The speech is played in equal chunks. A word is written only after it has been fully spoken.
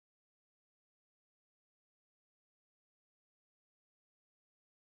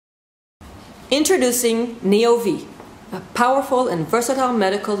Introducing neoV, a powerful and versatile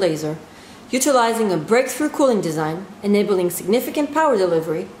medical laser utilizing a breakthrough cooling design enabling significant power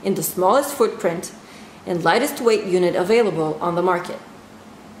delivery in the smallest footprint and lightest weight unit available on the market.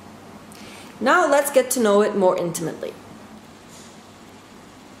 Now let's get to know it more intimately.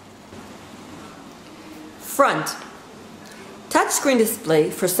 Front. Touchscreen display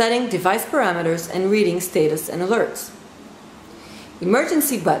for setting device parameters and reading status and alerts.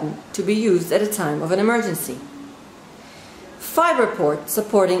 Emergency button to be used at a time of an emergency. Fiber port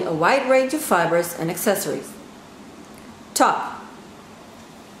supporting a wide range of fibers and accessories. Top.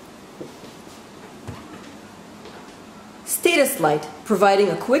 Status light providing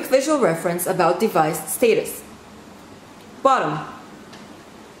a quick visual reference about device status. Bottom.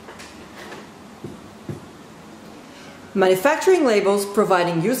 Manufacturing labels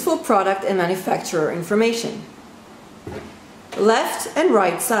providing useful product and manufacturer information. Left and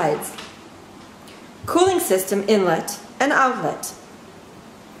right sides. Cooling system inlet and outlet.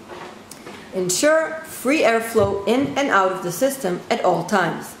 Ensure free airflow in and out of the system at all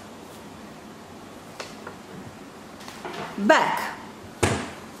times. Back.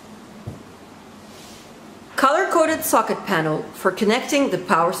 Color-coded socket panel for connecting the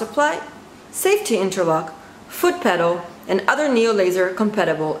power supply, safety interlock, foot pedal, and other NeoLaser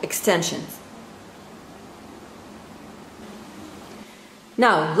compatible extensions.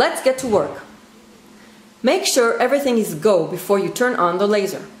 Now let's get to work. Make sure everything is go before you turn on the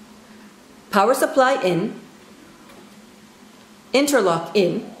laser. Power supply in, interlock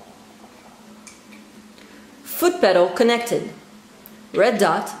in, foot pedal connected. Red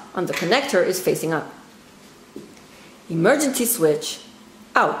dot on the connector is facing up. Emergency switch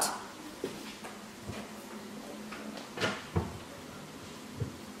out.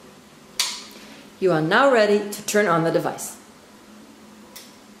 You are now ready to turn on the device.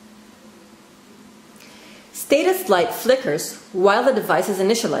 Status light flickers while the device is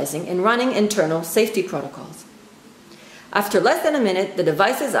initializing and running internal safety protocols. After less than a minute, the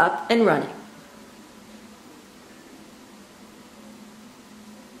device is up and running.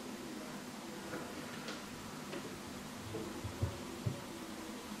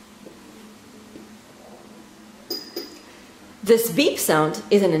 This beep sound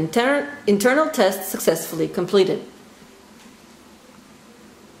is an internal test successfully completed.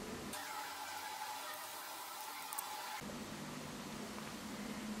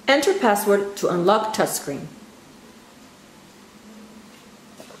 Enter password to unlock touchscreen.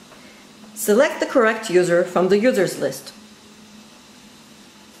 Select the correct user from the users list.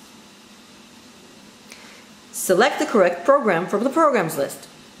 Select the correct program from the programs list.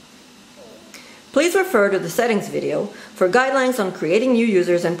 Please refer to the settings video for guidelines on creating new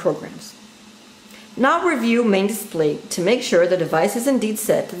users and programs. Now review main display to make sure the device is indeed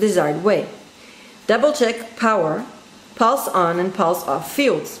set the desired way. Double-check power, pulse on and pulse off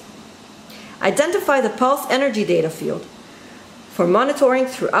fields. Identify the pulse energy data field for monitoring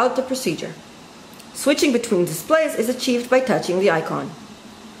throughout the procedure. Switching between displays is achieved by touching the icon.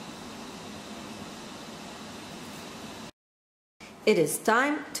 It is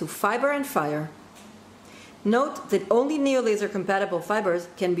time to fiber and fire. Note that only NeoLaser compatible fibers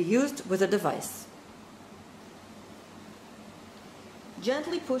can be used with a device.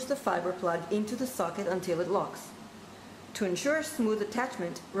 Gently push the fiber plug into the socket until it locks. To ensure smooth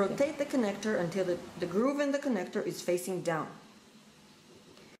attachment, rotate the connector until the groove in the connector is facing down.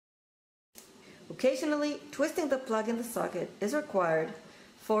 Occasionally, twisting the plug in the socket is required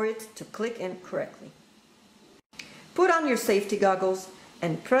for it to click in correctly. Put on your safety goggles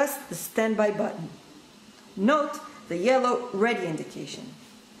and press the standby button. Note the yellow ready indication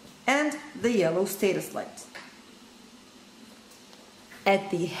and the yellow status light.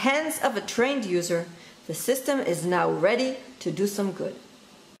 At the hands of a trained user, the system is now ready to do some good.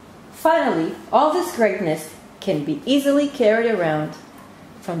 Finally, all this greatness can be easily carried around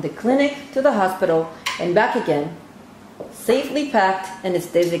from the clinic to the hospital and back again, safely packed in its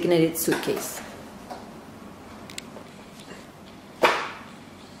designated suitcase.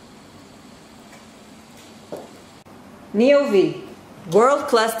 neoV,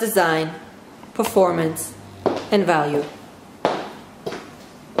 world-class design, performance, and value.